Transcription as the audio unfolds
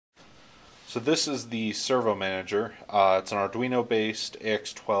So this is the Servo Manager. It's an Arduino based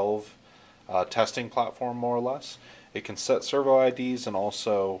AX12 testing platform, more or less. It can set servo IDs and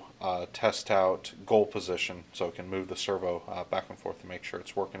also test out goal position, so it can move the servo back and forth to make sure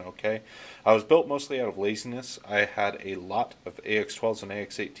it's working okay. I was built mostly out of laziness. I had a lot of AX12s and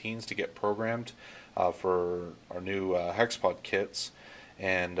AX18s to get programmed for our new Hexapod kits,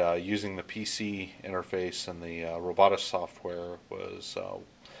 and using the PC interface and the robotics software was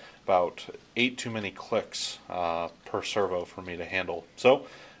about 8 too many clicks per servo for me to handle. So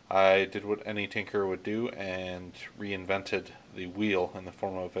I did what any tinker would do and reinvented the wheel in the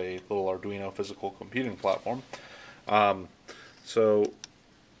form of a little Arduino physical computing platform. So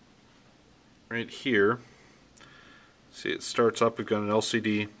right here, see, it starts up. We've got an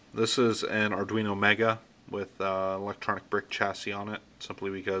LCD. This is an Arduino Mega with electronic brick chassis on it, simply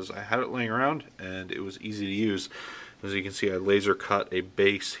because I had it laying around and it was easy to use. As you can see, I laser cut a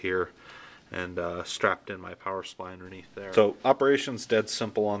base here and strapped in my power supply underneath there. So operation's dead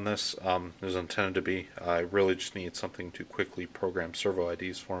simple on this. It was intended to be. I really just need something to quickly program servo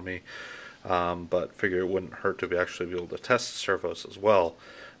IDs for me, but figure it wouldn't hurt to actually be able to test the servos as well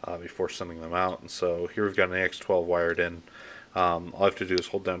before sending them out. And so here we've got an AX12 wired in. All I have to do is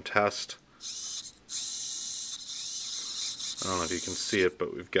hold down test. I don't know if you can see it,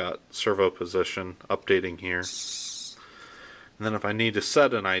 but we've got servo position updating here. And then if I need to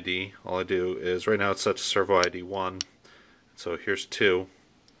set an ID, all I do is, right now it's set to servo ID 1. So here's 2.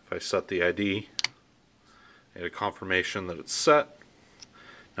 If I set the ID, I get a confirmation that it's set.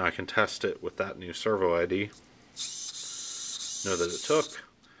 Now I can test it with that new servo ID. Know that it took.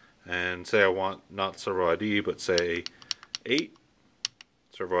 And say I want not servo ID, but say 8.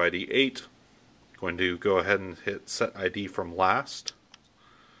 Servo ID 8. Going to go ahead and hit set ID from last.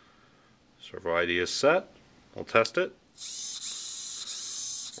 Servo ID is set. We'll test it.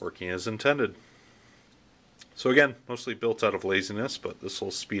 Working as intended. So again, mostly built out of laziness, but this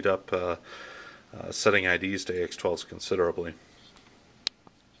will speed up setting IDs to AX12s considerably.